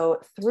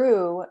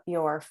through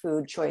your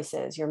food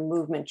choices, your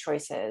movement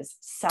choices,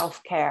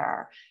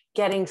 self-care,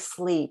 getting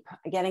sleep,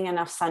 getting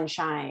enough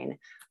sunshine,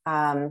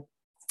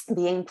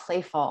 being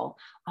playful,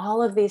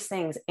 all of these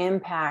things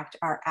impact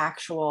our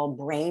actual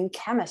brain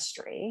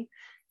chemistry.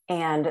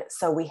 And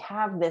so we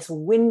have this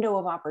window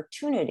of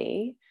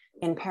opportunity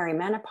in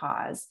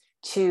perimenopause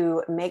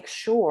to make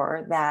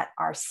sure that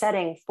our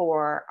setting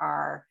for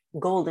our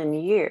golden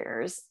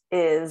years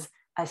is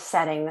a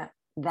setting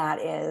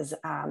that is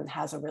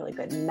has a really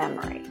good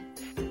memory.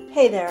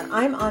 Hey there,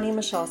 I'm Ani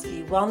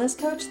Michalski, wellness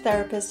coach,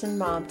 therapist, and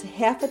mom to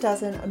half a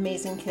dozen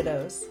amazing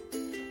kiddos.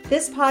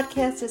 This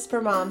podcast is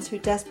for moms who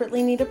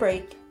desperately need a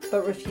break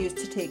but refuse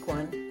to take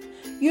one.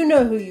 You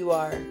know who you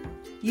are.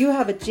 You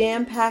have a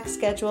jam-packed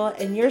schedule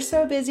and you're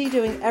so busy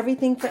doing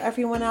everything for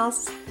everyone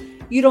else,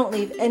 you don't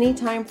leave any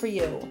time for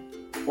you.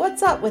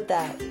 What's up with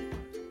that?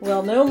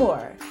 Well, no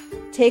more.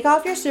 Take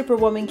off your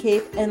Superwoman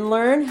cape and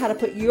learn how to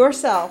put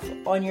yourself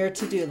on your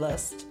to-do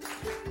list.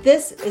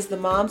 This is the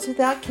Moms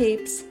Without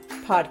Capes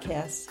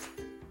podcast.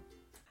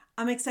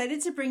 I'm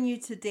excited to bring you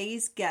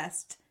today's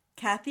guest,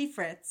 Kathy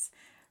Fritz,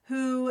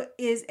 who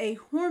is a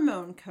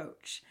hormone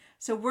coach.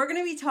 So we're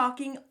going to be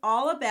talking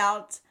all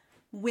about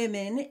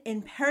women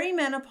in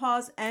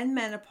perimenopause and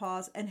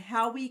menopause and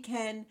how we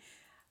can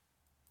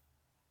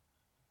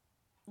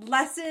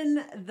lessen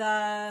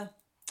the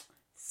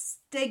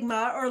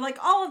stigma, or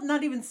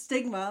not even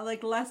stigma,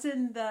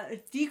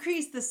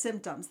 decrease the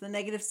symptoms, the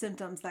negative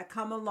symptoms that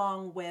come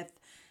along with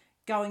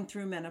going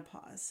through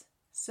menopause.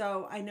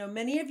 So I know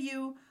many of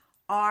you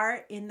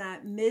are in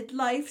that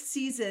midlife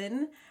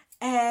season,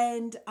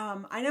 and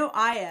I know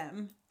I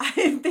am.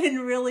 I've been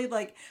really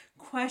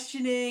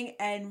questioning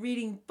and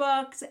reading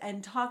books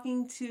and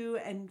talking to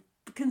and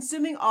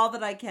consuming all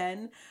that I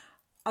can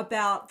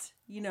about,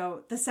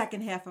 the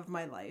second half of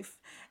my life.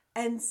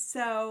 And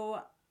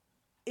so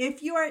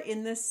if you are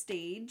in this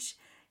stage,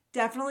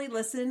 definitely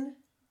listen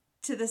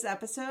to this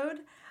episode.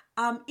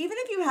 Even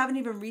if you haven't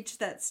even reached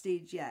that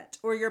stage yet,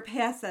 or you're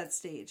past that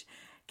stage,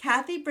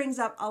 Kathy brings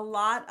up a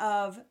lot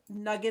of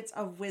nuggets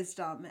of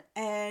wisdom,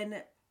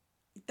 and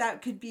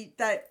that could be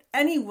that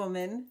any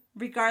woman,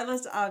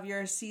 regardless of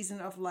your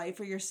season of life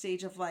or your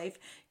stage of life,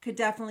 could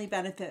definitely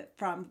benefit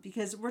from,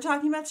 because we're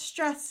talking about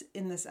stress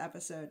in this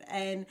episode,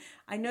 and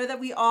I know that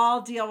we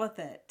all deal with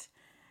it.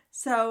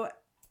 So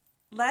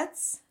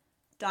let's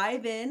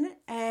dive in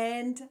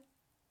and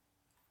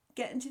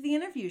get into the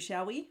interview,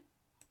 shall we?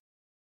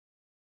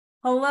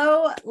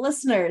 Hello,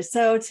 listeners.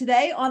 So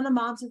today on the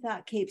Moms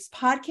Without Capes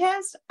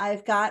podcast,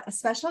 I've got a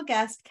special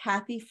guest,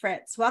 Kathy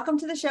Fritz. Welcome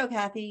to the show,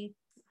 Kathy.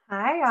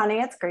 Hi, Ani.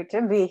 It's great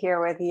to be here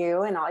with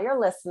you and all your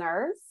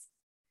listeners.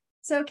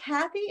 So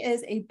Kathy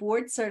is a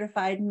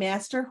board-certified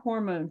master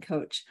hormone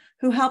coach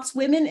who helps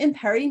women in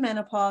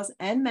perimenopause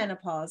and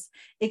menopause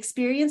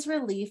experience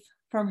relief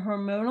from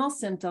hormonal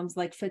symptoms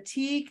like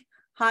fatigue,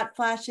 hot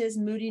flashes,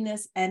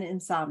 moodiness, and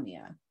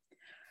insomnia.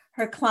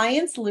 Her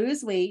clients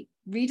lose weight,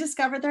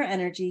 rediscover their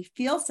energy,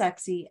 feel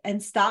sexy,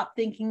 and stop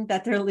thinking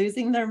that they're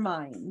losing their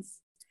minds.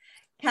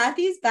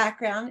 Kathy's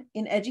background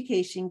in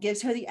education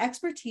gives her the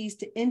expertise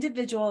to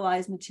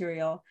individualize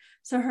material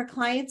so her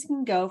clients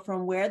can go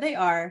from where they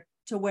are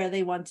to where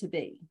they want to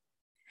be.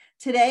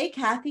 Today,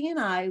 Kathy and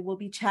I will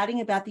be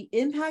chatting about the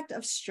impact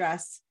of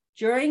stress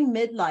during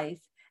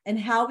midlife and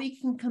how we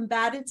can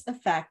combat its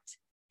effect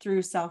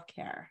through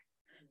self-care.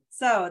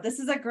 So this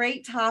is a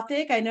great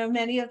topic. I know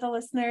many of the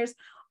listeners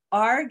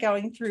are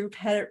going through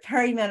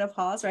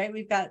perimenopause, right?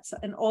 We've got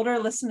an older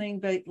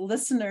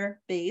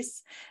listener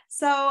base.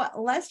 So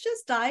let's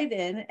just dive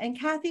in. And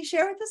Kathy,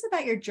 share with us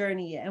about your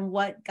journey and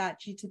what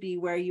got you to be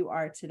where you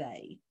are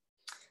today.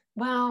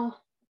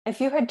 Well, if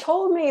you had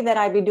told me that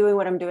I'd be doing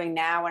what I'm doing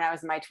now when I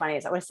was in my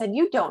 20s, I would have said,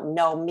 you don't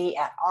know me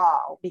at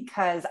all,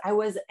 because I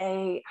was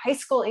a high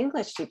school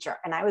English teacher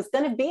and I was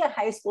going to be a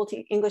high school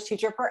English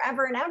teacher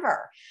forever and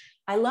ever.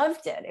 I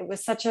loved it. It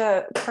was such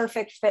a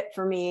perfect fit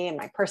for me and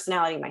my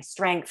personality, my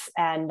strengths.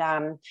 And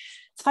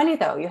it's funny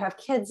though, you have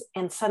kids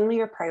and suddenly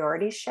your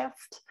priorities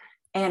shift.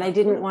 And I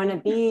didn't want to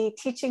be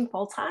teaching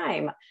full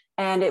time.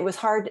 And it was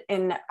hard.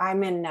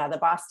 I'm in the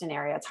Boston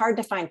area. It's hard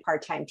to find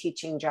part-time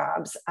teaching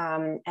jobs.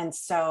 And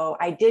so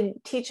I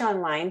did teach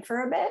online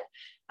for a bit.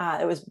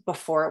 It was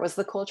before it was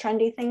the cool,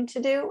 trendy thing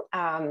to do.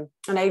 And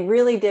I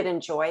really did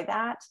enjoy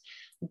that.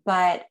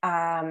 But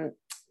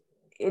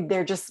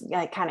there just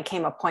kind of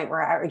came a point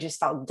where I just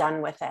felt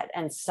done with it.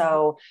 And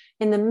so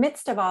in the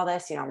midst of all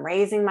this, I'm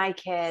raising my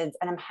kids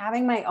and I'm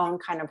having my own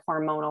kind of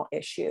hormonal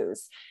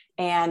issues.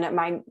 And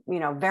my,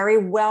 very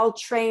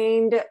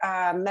well-trained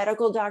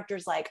medical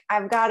doctor's like,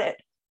 I've got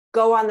it,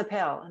 go on the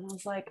pill. And I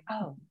was like,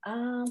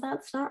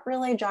 that's not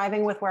really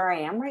jiving with where I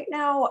am right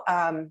now.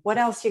 What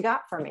else you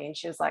got for me? And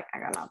she was like, I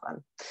got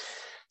nothing.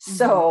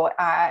 So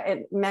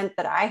it meant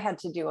that I had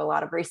to do a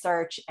lot of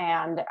research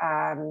and,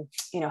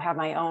 have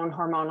my own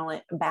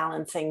hormonal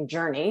balancing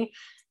journey.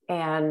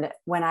 And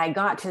when I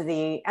got to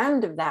the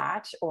end of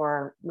that,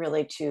 or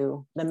really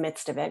to the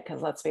midst of it,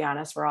 because let's be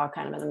honest, we're all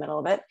kind of in the middle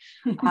of it,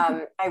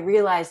 I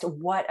realized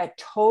what a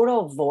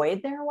total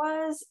void there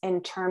was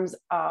in terms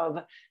of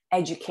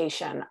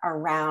education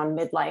around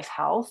midlife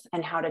health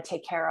and how to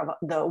take care of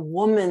the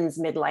woman's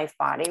midlife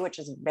body, which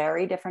is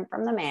very different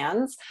from the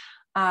man's.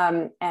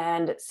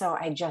 And so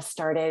I just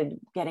started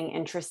getting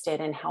interested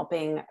in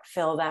helping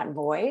fill that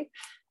void.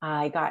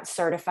 I got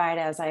certified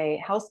as a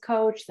health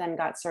coach, then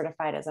got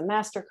certified as a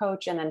master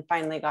coach, and then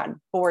finally got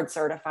board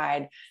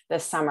certified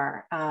this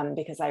summer,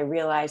 because I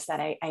realized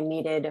that I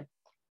needed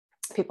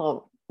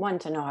people, one,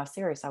 to know how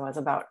serious I was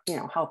about,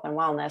 health and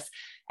wellness,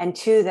 and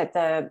two, that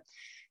the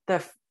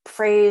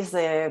phrase,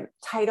 the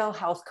title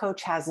health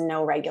coach has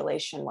no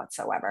regulation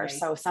whatsoever. Right.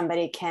 So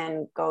somebody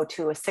can go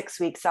to a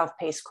 6-week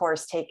self-paced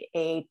course, take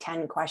a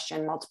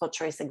 10-question multiple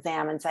choice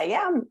exam and say,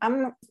 yeah,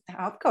 I'm a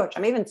health coach.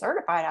 I'm even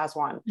certified as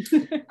one.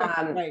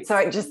 Right. So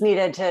I just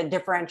needed to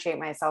differentiate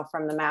myself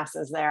from the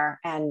masses there.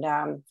 And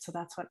so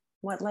that's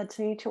what led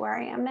me to where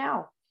I am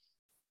now.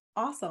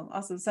 Awesome.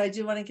 So I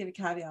do want to give a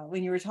caveat.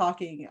 When you were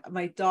talking,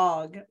 my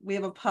dog, we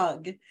have a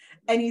pug,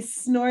 and he's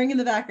snoring in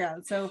the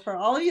background. So for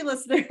all of you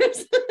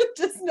listeners,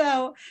 just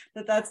know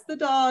that that's the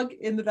dog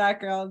in the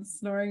background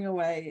snoring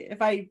away.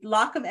 If I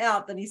lock him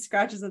out, then he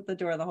scratches at the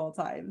door the whole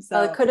time. So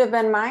well, it could have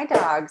been my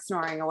dog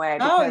snoring away.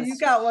 Oh, you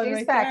got one. She's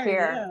right back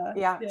there. here.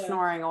 Yeah,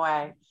 snoring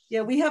away.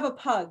 Yeah, we have a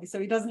pug, so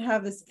he doesn't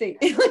have his face.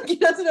 Like, he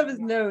doesn't have his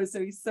nose,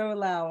 so he's so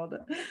loud.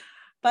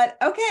 But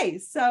okay,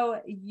 so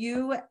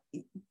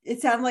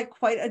it sounded like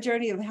quite a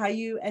journey of how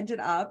you ended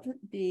up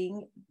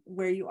being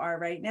where you are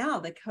right now,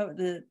 the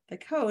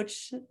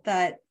coach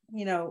that,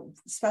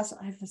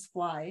 I have this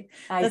fly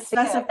that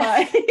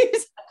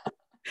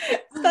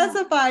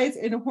specifies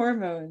in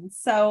hormones.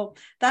 So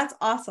that's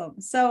awesome.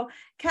 So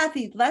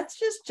Kathy, let's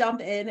just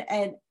jump in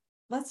and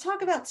let's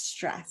talk about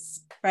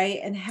stress, right?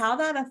 And how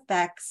that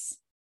affects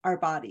our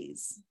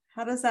bodies.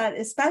 How does that,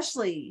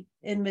 especially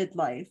in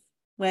midlife,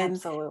 when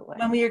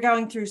we are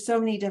going through so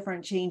many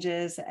different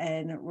changes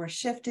and we're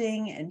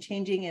shifting and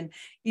changing, and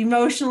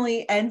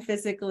emotionally and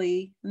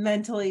physically,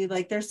 mentally,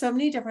 like there's so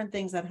many different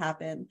things that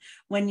happen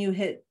when you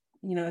hit,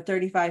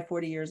 35,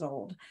 40 years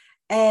old.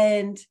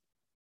 And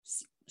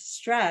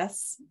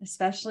stress,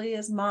 especially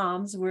as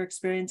moms, we're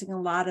experiencing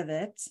a lot of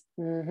it.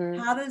 Mm-hmm.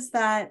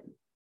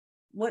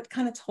 What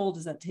kind of toll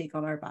does that take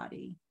on our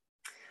body?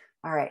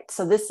 All right.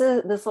 So this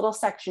little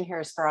section here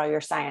is for all your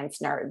science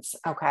nerds.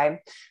 Okay.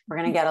 We're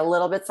going to get a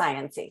little bit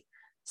sciencey.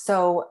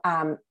 So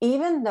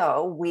even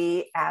though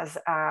we as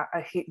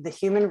the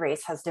human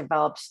race has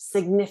developed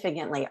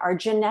significantly, our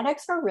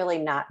genetics are really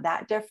not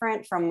that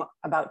different from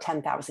about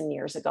 10,000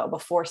 years ago,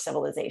 before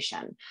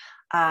civilization.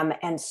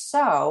 And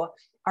so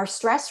our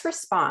stress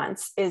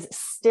response is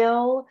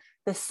still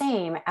the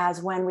same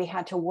as when we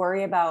had to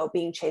worry about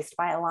being chased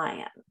by a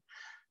lion.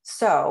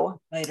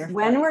 So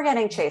when we're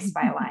getting chased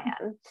by a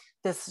lion,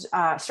 this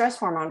stress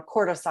hormone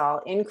cortisol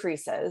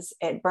increases.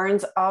 It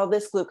burns all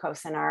this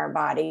glucose in our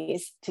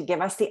bodies to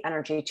give us the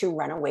energy to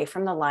run away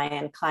from the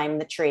lion, climb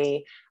the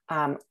tree,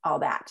 all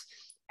that.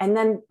 And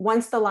then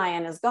once the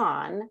lion is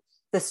gone,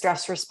 the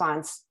stress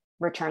response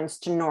returns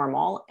to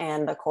normal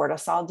and the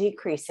cortisol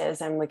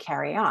decreases and we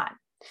carry on.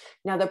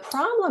 Now, the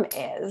problem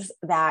is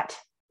that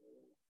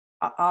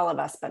all of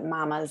us, but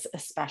mamas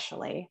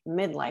especially,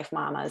 midlife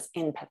mamas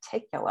in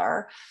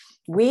particular,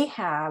 we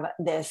have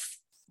this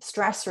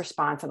stress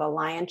response of a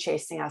lion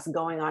chasing us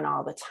going on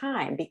all the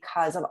time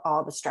because of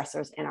all the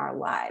stressors in our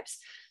lives.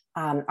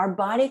 Our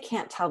body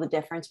can't tell the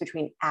difference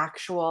between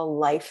actual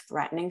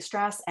life-threatening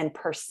stress and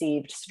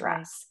perceived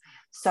stress.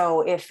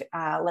 So if,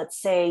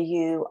 let's say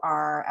you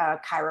are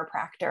a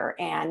chiropractor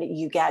and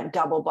you get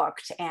double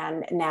booked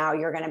and now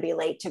you're going to be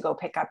late to go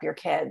pick up your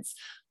kids,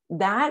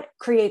 that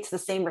creates the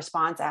same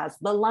response as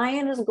the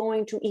lion is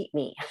going to eat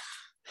me.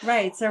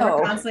 Right. So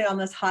we're constantly on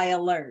this high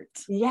alert.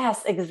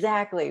 Yes,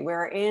 exactly.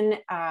 We're in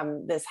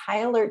this high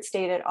alert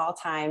state at all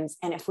times.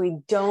 And if we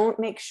don't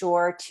make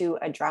sure to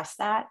address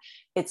that,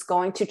 it's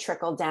going to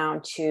trickle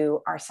down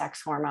to our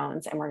sex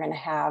hormones. And we're going to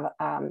have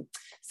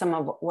some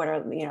of what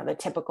are, the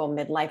typical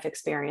midlife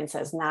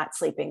experiences: not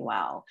sleeping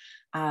well,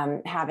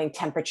 having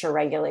temperature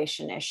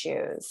regulation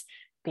issues,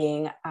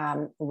 being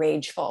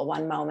rageful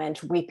one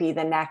moment, weepy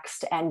the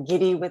next, and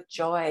giddy with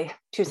joy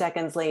 2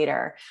 seconds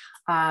later.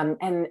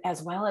 And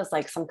as well as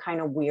like some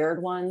kind of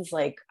weird ones,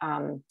 like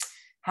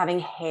having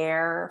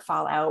hair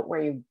fall out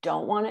where you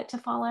don't want it to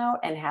fall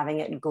out and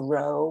having it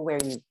grow where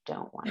you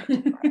don't want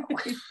it to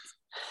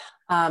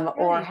grow.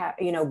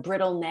 Or,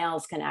 brittle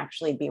nails can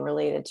actually be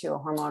related to a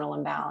hormonal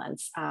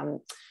imbalance.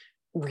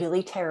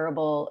 Really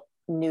terrible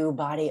new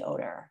body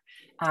odor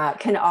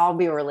can all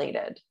be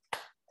related.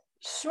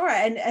 Sure.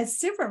 And as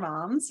super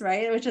moms,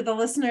 right, which are the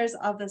listeners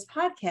of this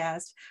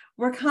podcast,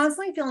 we're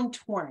constantly feeling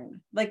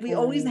torn. Like we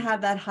always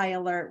have that high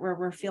alert where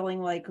we're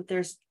feeling like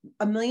there's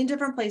a million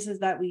different places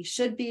that we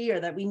should be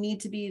or that we need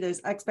to be. There's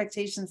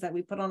expectations that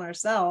we put on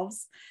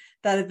ourselves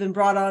that have been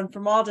brought on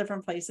from all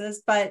different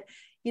places. But,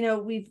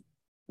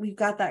 we've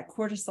got that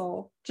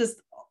cortisol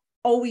just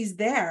always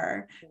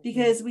there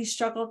because we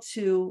struggle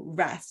to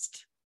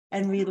rest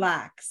and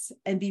relax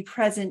and be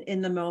present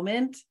in the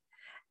moment.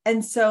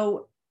 And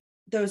so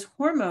those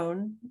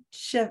hormone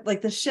shift,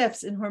 like the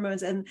shifts in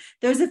hormones and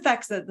those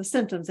effects, that the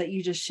symptoms that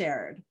you just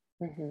shared,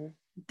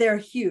 They're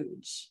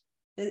huge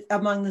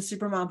among the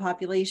supermom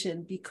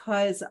population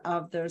because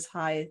of those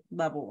high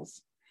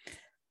levels,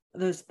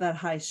 that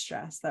high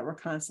stress that we're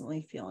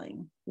constantly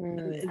feeling.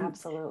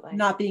 Absolutely.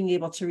 Not being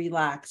able to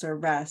relax or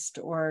rest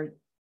or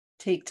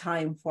take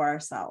time for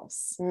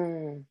ourselves,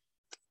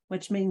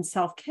 which means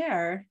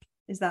self-care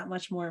is that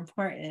much more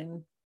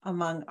important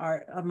among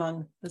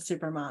the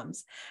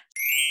supermoms.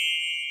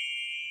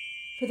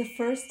 For the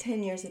first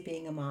 10 years of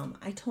being a mom,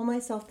 I told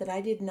myself that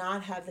I did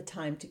not have the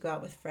time to go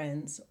out with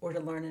friends or to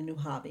learn a new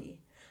hobby.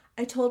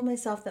 I told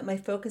myself that my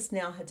focus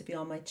now had to be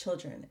on my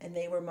children, and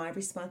they were my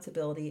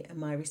responsibility and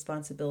my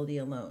responsibility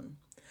alone.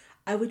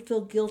 I would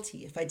feel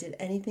guilty if I did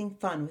anything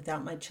fun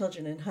without my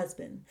children and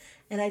husband,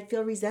 and I'd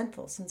feel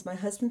resentful since my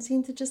husband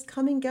seemed to just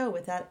come and go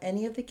without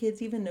any of the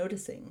kids even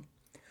noticing.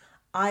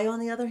 I, on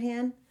the other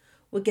hand,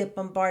 would get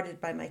bombarded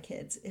by my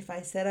kids if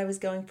I said I was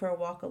going for a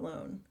walk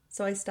alone,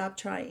 so I stopped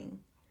trying.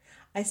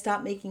 I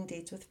stopped making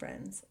dates with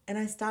friends, and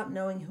I stopped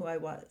knowing who I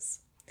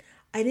was.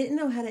 I didn't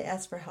know how to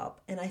ask for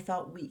help, and I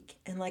felt weak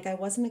and like I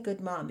wasn't a good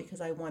mom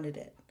because I wanted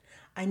it.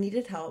 I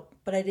needed help,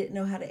 but I didn't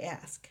know how to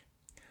ask.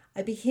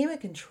 I became a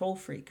control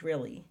freak,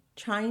 really,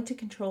 trying to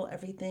control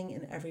everything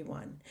and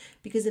everyone,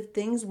 because if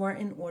things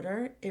weren't in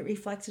order, it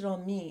reflected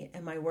on me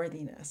and my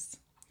worthiness.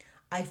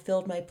 I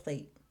filled my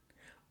plate.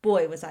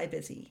 Boy, was I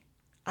busy.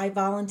 I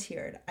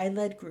volunteered. I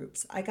led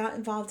groups. I got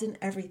involved in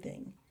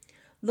everything.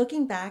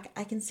 Looking back,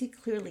 I can see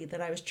clearly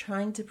that I was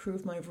trying to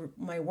prove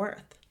my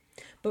worth.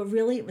 But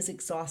really, it was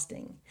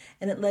exhausting,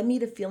 and it led me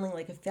to feeling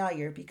like a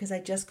failure because I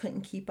just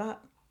couldn't keep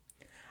up.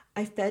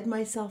 I fed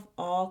myself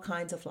all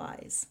kinds of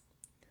lies.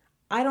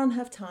 I don't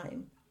have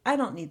time. I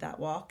don't need that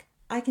walk.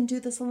 I can do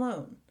this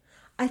alone.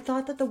 I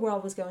thought that the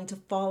world was going to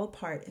fall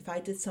apart if I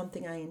did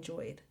something I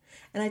enjoyed.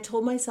 And I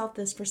told myself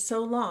this for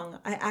so long,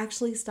 I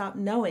actually stopped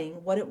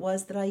knowing what it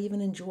was that I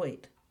even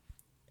enjoyed.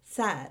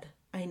 Sad,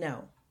 I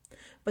know.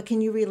 But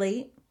can you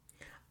relate?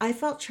 I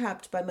felt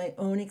trapped by my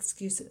own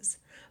excuses,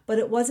 but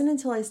it wasn't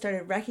until I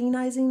started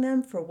recognizing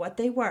them for what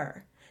they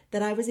were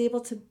that I was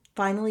able to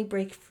finally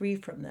break free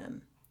from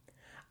them.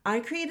 I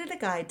created a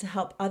guide to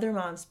help other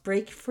moms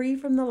break free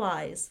from the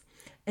lies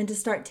and to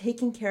start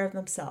taking care of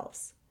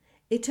themselves.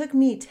 It took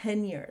me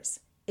 10 years.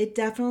 It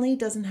definitely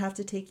doesn't have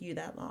to take you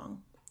that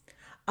long.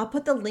 I'll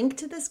put the link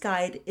to this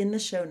guide in the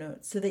show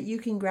notes so that you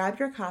can grab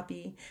your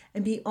copy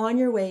and be on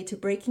your way to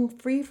breaking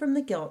free from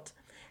the guilt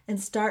and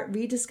start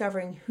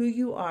rediscovering who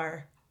you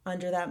are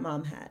under that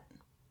mom hat.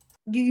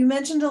 You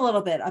mentioned a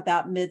little bit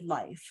about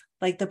midlife,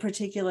 like the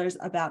particulars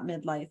about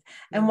midlife.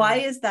 And why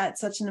is that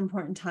such an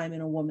important time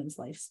in a woman's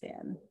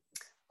lifespan?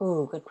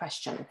 Oh, good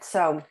question.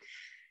 So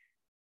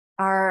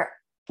our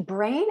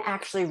brain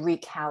actually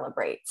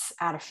recalibrates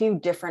at a few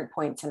different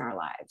points in our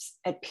lives.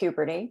 At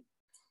puberty,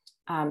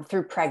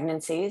 through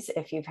pregnancies,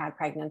 if you've had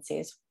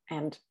pregnancies,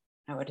 and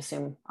I would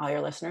assume all your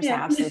listeners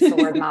have, since the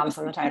word mom's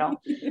on the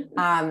title.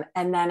 And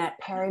then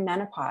at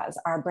perimenopause,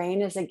 our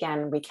brain is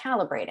again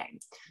recalibrating.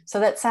 So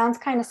that sounds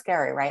kind of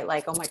scary, right?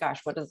 Like, oh my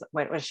gosh, what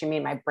does she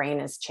mean? My brain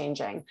is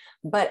changing.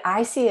 But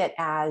I see it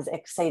as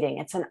exciting.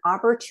 It's an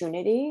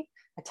opportunity,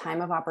 a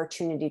time of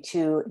opportunity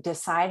to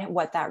decide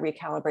what that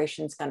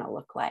recalibration is going to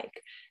look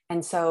like.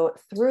 And so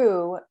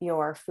through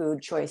your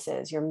food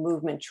choices, your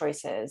movement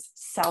choices,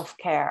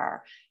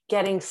 self-care,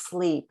 getting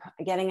sleep,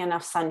 getting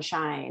enough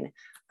sunshine,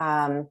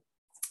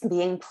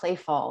 being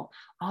playful,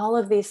 all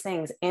of these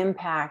things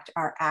impact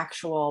our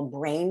actual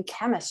brain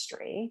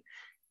chemistry.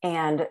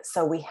 And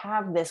so we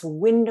have this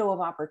window of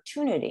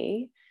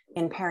opportunity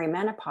in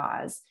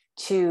perimenopause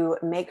to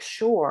make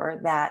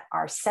sure that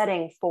our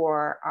setting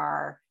for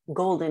our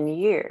golden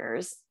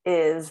years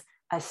is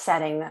a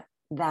setting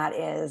that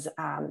is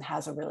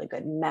has a really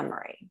good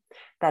memory,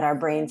 that our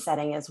brain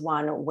setting is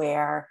one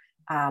where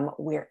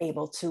we're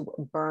able to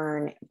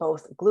burn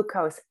both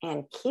glucose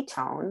and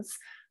ketones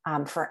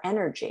for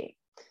energy,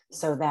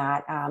 so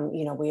that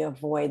we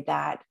avoid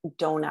that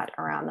donut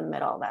around the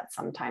middle that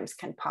sometimes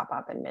can pop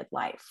up in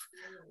midlife.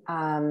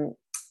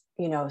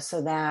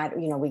 So that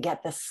we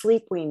get the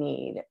sleep we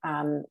need,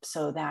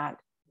 so that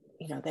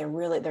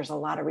there's a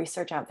lot of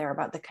research out there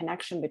about the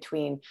connection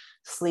between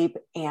sleep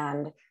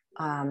and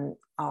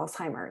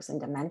Alzheimer's and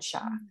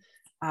dementia.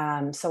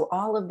 So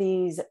all of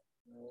these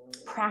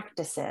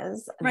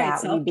practices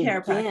that we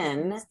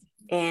begin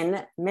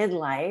in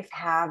midlife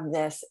have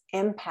this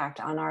impact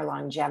on our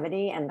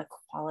longevity and the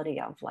quality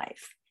of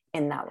life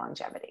in that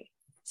longevity.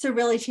 So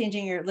really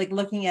changing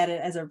looking at it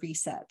as a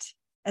reset,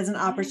 as an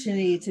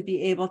opportunity to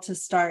be able to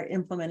start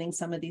implementing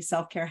some of these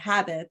self-care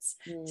habits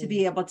to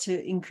be able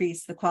to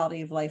increase the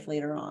quality of life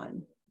later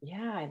on.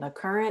 Yeah, the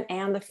current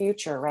and the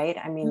future, right?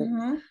 I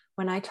mean,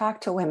 when I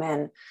talk to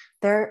women,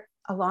 they're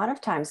a lot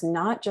of times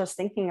not just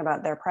thinking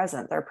about their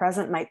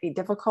present might be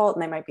difficult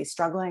and they might be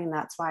struggling, and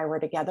that's why we're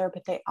together,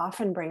 but they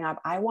often bring up,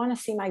 I want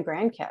to see my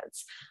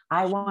grandkids,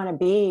 I want to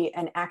be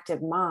an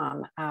active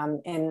mom.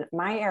 In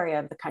my area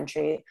of the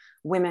country,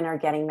 women are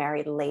getting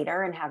married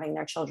later and having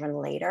their children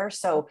later,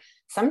 so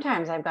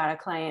sometimes I've got a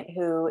client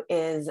who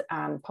is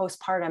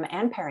postpartum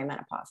and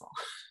perimenopausal.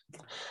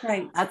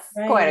 Right. That's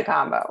right. quite a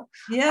combo.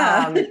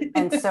 Yeah.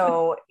 And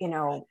so,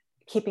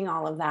 keeping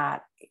all of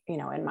that,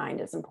 in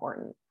mind is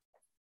important.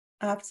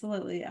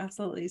 Absolutely.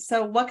 Absolutely.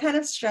 So what kind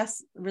of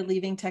stress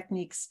relieving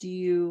techniques do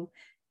you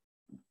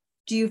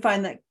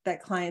find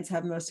that clients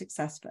have most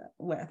success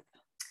with,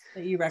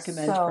 that you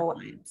recommend for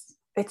clients?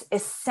 It's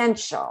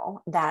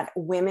essential that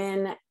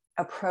women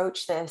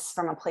approach this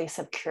from a place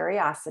of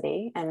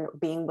curiosity and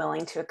being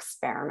willing to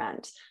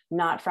experiment,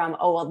 not from,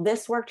 oh, well,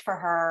 this worked for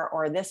her,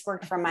 or this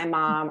worked for my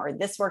mom, or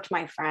this worked for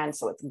my friend,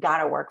 so it's got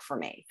to work for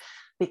me.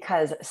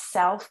 Because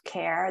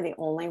self-care, the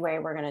only way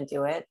we're going to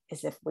do it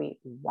is if we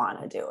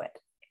want to do it.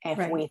 If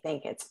Right. we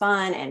think it's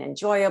fun and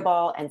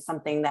enjoyable and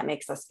something that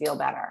makes us feel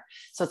better.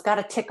 So it's got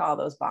to tick all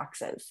those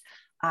boxes.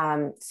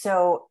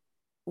 So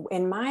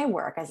in my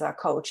work as a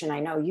coach, and I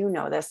know you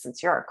know this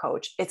since you're a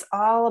coach, it's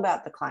all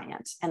about the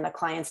client and the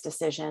client's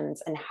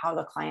decisions and how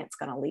the client's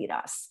going to lead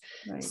us.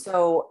 Right.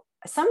 So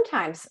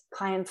sometimes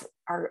clients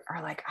are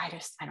like, I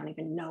don't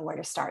even know where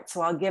to start.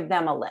 So I'll give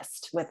them a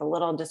list with a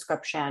little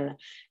description.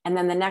 And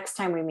then the next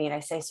time we meet, I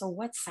say, so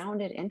what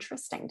sounded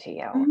interesting to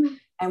you? Mm-hmm.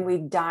 And we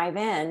dive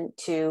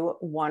into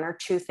one or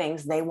two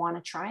things they want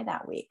to try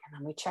that week. And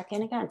then we check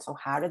in again. So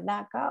how did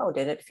that go?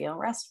 Did it feel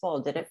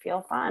restful? Did it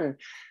feel fun?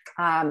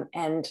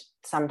 And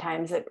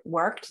sometimes it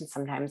worked and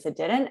sometimes it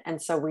didn't. And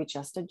so we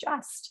just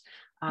adjust.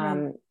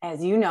 Right.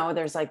 As you know,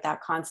 there's like that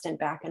constant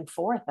back and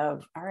forth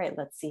of, all right,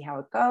 let's see how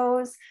it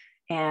goes.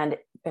 And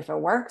if it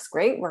works,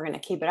 great, we're going to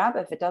keep it up.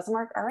 If it doesn't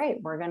work, all right,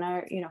 we're going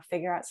to,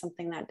 figure out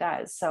something that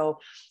does. So,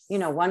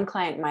 one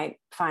client might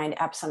find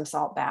Epsom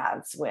salt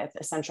baths with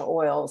essential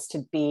oils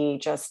to be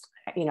just,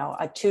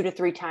 a 2 to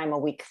 3 time a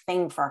week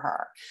thing for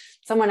her.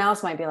 Someone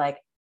else might be like,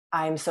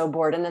 I'm so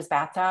bored in this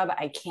bathtub,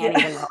 I can't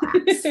even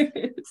relax.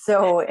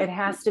 So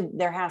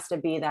there has to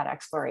be that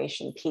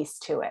exploration piece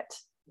to it.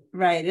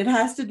 Right. It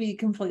has to be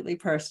completely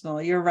personal.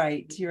 You're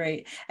right. You're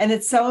right. And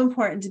it's so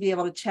important to be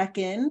able to check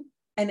in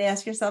and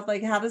ask yourself,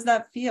 like, how does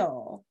that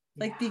feel?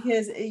 Like,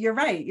 because you're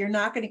right. You're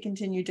not going to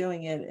continue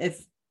doing it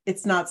if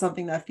it's not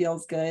something that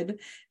feels good.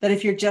 That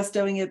if you're just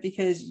doing it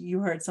because you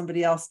heard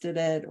somebody else did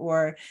it,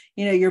 or,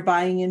 you're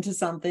buying into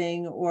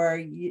something,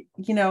 or,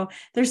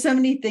 there's so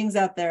many things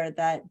out there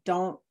that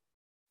don't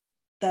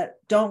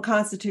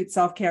constitute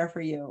self-care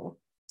for you.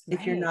 Right.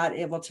 If you're not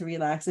able to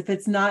relax, if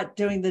it's not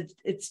doing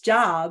its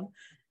job,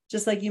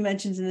 just like you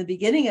mentioned in the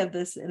beginning of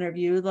this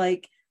interview,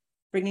 like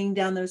bringing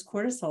down those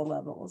cortisol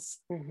levels,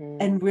 mm-hmm.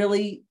 and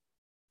really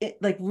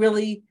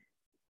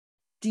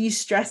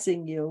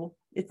de-stressing you.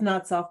 It's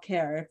not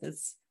self-care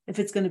if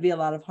it's going to be a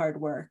lot of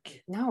hard work.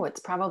 No, it's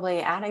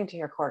probably adding to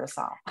your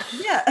cortisol.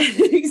 Yeah,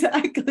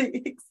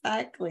 exactly.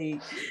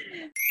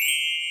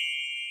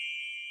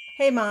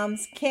 Hey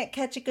moms, can't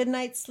catch a good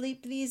night's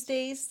sleep these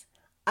days?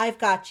 I've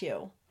got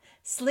you.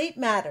 Sleep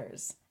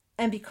matters.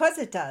 And because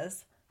it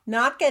does,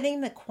 not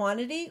getting the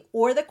quantity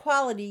or the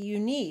quality you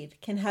need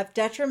can have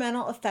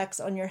detrimental effects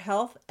on your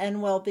health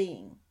and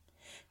well-being.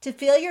 To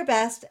feel your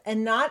best,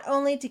 and not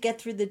only to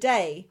get through the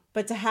day,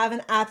 but to have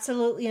an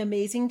absolutely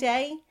amazing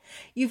day,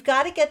 you've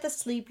got to get the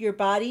sleep your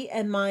body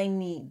and mind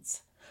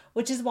needs,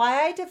 which is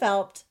why I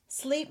developed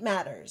Sleep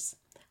Matters,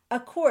 a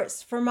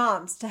course for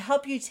moms to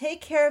help you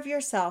take care of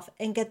yourself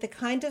and get the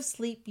kind of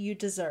sleep you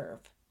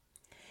deserve.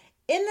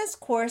 In this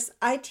course,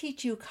 I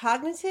teach you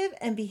cognitive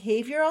and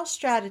behavioral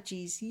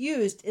strategies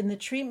used in the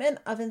treatment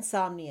of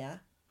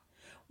insomnia.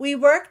 We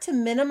work to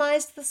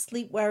minimize the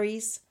sleep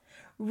worries,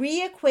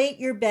 reacquaint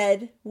your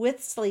bed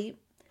with sleep,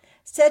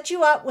 set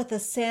you up with a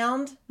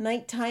sound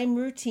nighttime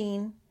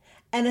routine,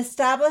 and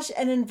establish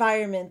an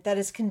environment that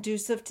is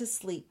conducive to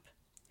sleep.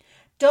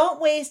 Don't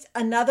waste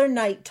another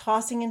night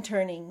tossing and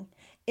turning.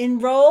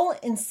 Enroll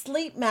in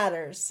Sleep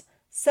Matters,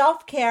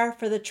 self-care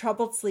for the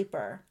troubled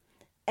sleeper.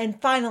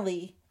 And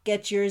finally,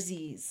 get your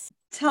Z's.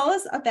 Tell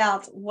us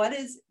about, what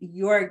is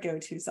your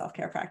go-to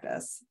self-care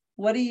practice?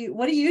 What do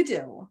you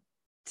do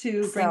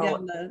to bring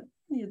down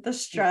the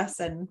stress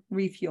and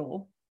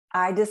refuel?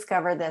 I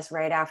discovered this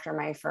right after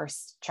my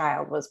first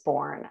child was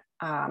born.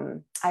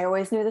 I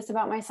always knew this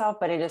about myself,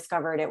 but I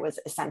discovered it was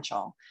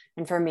essential.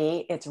 And for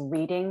me, it's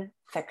reading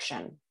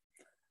fiction.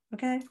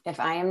 Okay. If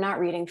I am not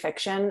reading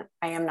fiction,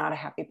 I am not a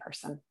happy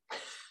person.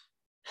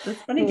 That's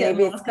funny.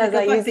 Maybe it's because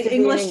I used to be an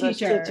English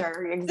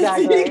teacher.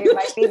 Exactly. It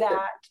might be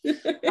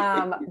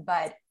that.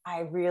 But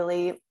I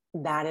really,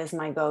 that is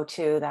my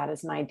go-to. That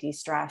is my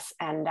de-stress.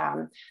 And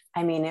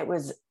I mean, it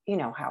was,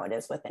 how it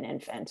is with an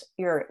infant.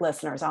 Your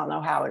listeners all know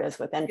how it is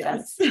with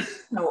infants.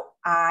 Yes. So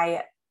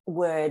I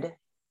would,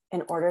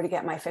 in order to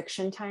get my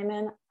fiction time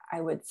in,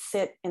 I would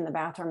sit in the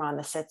bathroom on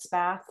the sitz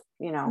bath,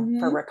 mm-hmm.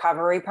 for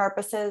recovery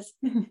purposes,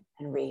 and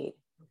read.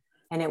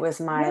 And it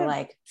was my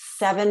like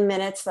 7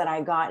 minutes that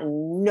I got,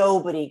 and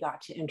nobody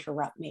got to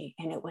interrupt me.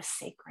 And it was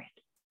sacred.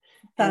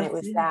 And it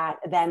was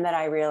then that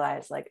I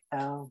realized like,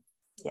 oh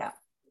yeah,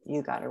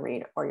 you got to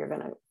read or you're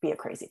going to be a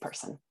crazy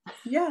person.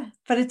 Yeah.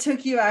 But it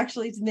took you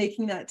actually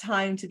making that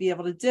time to be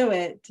able to do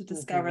it, to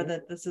discover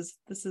that this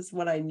is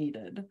what I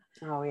needed.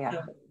 Oh yeah.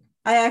 So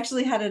I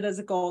actually had it as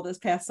a goal this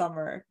past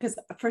summer, because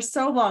for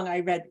so long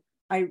I read,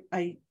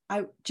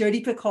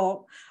 Jodi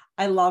Picoult.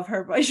 I love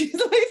her, but she's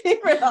my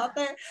favorite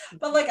author.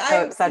 But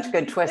like, such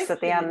good twists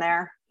at the end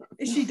there.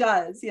 She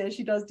does. Yeah,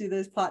 she does do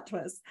those plot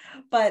twists.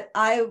 But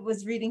I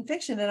was reading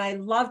fiction and I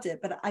loved it.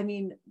 But I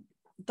mean,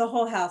 the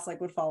whole house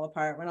like would fall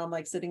apart when I'm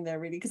like sitting there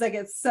reading, because I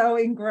get so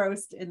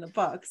engrossed in the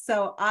book.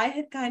 So I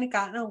had kind of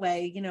gotten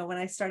away, you know, when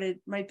I started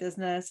my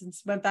business and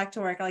went back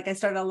to work, like I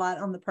started a lot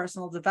on the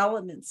personal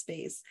development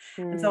space.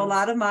 And so a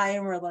lot of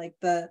mine were like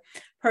the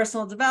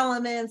personal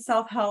development,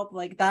 self-help,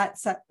 like that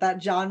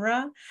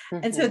genre.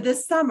 And so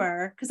this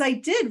summer, because I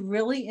did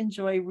really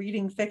enjoy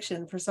reading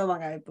fiction for so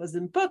long, I was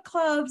in book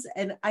clubs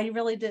and I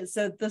really did.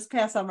 So this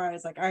past summer, I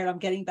was like, all right, I'm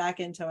getting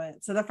back into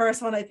it. So the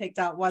first one I picked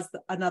out was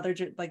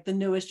the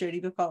newest Jodi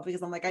Picoult,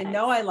 because I'm like, I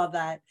know I love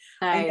that.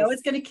 Nice. I know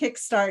it's going to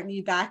kickstart me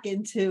back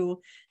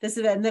into this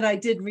event. And then I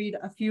did read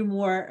a few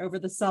more over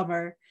the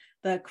summer.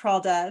 The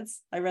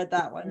Crawdads. I read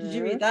that one. Did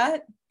you read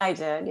that? I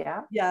did.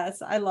 Yeah.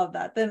 Yes. I love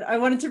that. Then I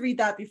wanted to read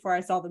that before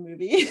I saw the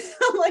movie.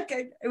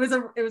 It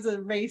was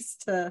a race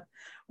to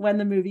when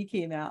the movie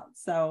came out.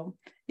 So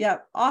yeah.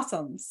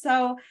 Awesome.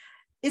 So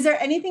is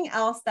there anything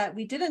else that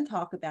we didn't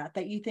talk about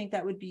that you think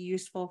that would be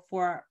useful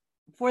for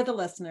the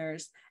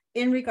listeners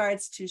in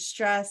regards to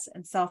stress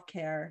and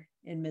self-care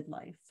in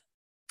midlife?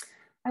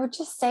 I would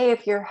just say,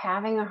 if you're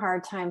having a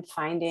hard time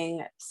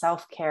finding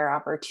self-care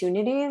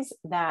opportunities,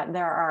 that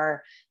there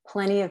are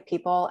plenty of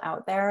people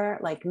out there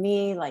like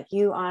me, like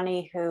you,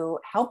 Ani, who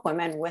help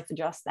women with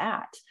just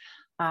that.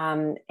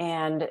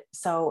 And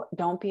so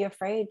don't be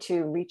afraid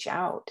to reach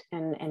out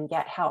and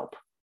get help.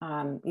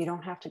 You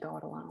don't have to go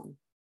it alone.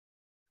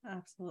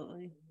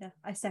 Absolutely. Yeah,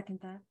 I second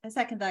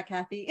that,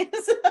 Kathy.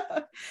 So,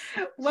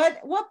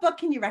 what book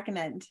can you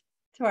recommend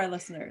to our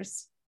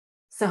listeners?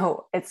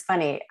 So it's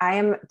funny. I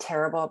am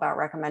terrible about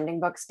recommending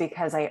books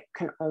because I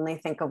can only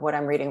think of what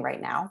I'm reading right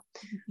now.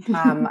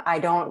 I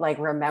don't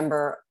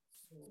remember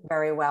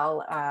very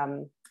well,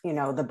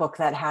 the book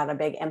that had a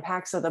big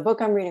impact. So the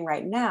book I'm reading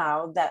right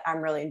now that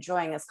I'm really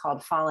enjoying is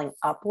called Falling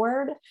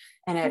Upward.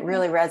 And it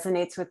really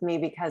resonates with me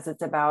because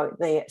it's about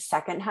the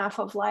second half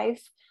of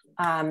life.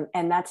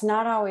 And that's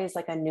not always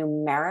like a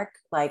numeric,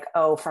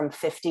 from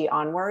 50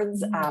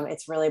 onwards.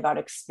 It's really about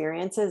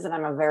experiences, and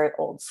I'm a very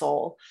old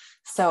soul.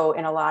 So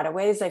in a lot of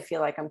ways, I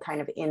feel like I'm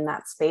kind of in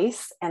that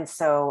space. And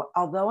so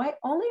although I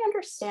only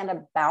understand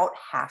about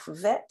half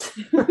of it,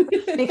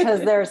 because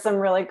there are some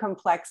really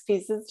complex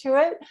pieces to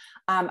it,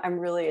 I'm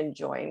really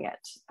enjoying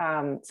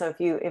it. So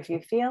if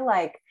you feel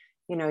like,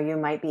 you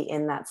might be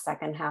in that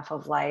second half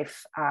of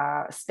life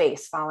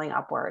space, Falling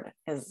Upward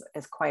is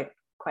quite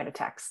a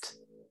text.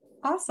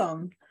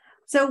 Awesome.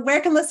 So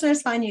where can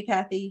listeners find you,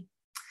 Kathy?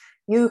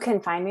 You can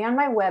find me on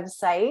my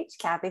website,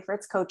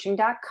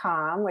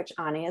 kathyfritzcoaching.com, which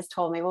Ani has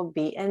told me will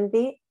be in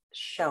the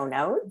show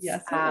notes.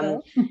 Yes, it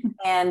will.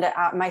 And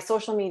my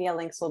social media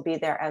links will be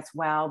there as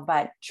well.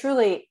 But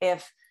truly,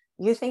 if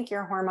you think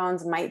your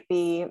hormones might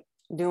be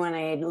doing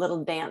a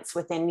little dance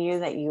within you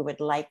that you would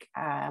like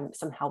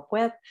some help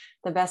with,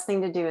 the best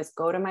thing to do is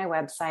go to my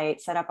website,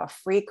 set up a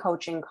free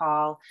coaching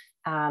call,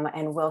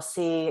 and we'll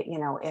see,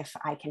 if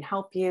I can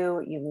help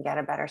you. You can get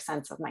a better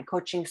sense of my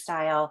coaching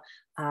style.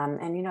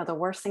 And the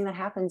worst thing that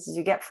happens is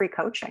you get free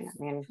coaching.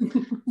 I mean,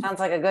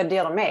 sounds like a good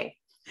deal to me.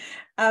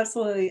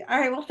 Absolutely. All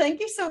right. Well, thank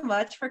you so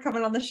much for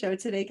coming on the show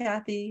today,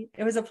 Kathy.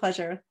 It was a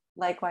pleasure.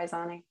 Likewise,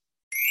 Ani.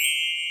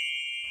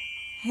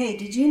 Hey,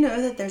 did you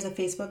know that there's a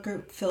Facebook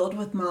group filled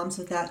with moms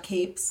without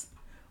capes?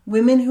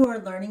 Women who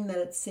are learning that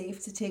it's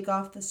safe to take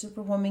off the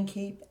Superwoman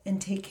cape and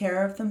take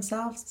care of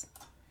themselves?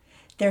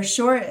 There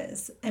sure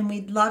is, and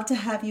we'd love to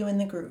have you in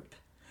the group.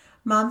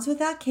 Moms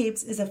Without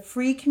Capes is a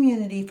free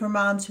community for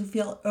moms who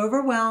feel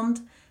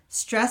overwhelmed,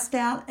 stressed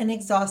out, and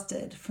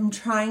exhausted from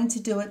trying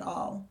to do it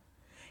all.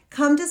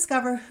 Come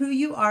discover who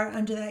you are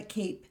under that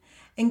cape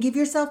and give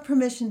yourself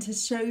permission to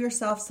show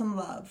yourself some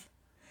love.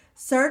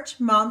 Search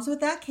Moms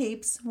Without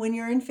Capes when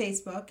you're in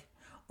Facebook,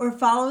 or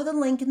follow the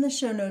link in the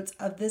show notes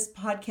of this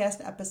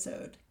podcast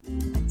episode.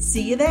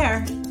 See you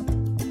there.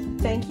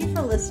 Thank you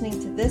for listening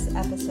to this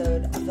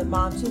episode of the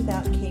Moms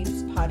Without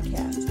Capes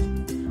podcast.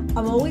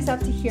 I'm always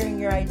up to hearing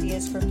your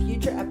ideas for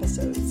future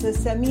episodes, so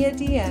send me a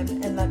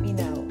DM and let me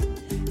know.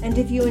 And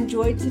if you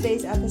enjoyed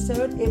today's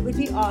episode, it would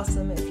be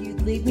awesome if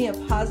you'd leave me a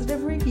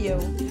positive review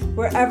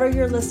wherever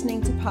you're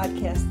listening to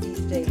podcasts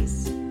these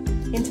days.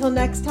 Until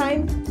next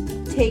time,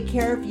 take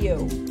care of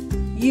you.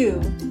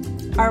 You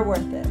are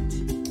worth it.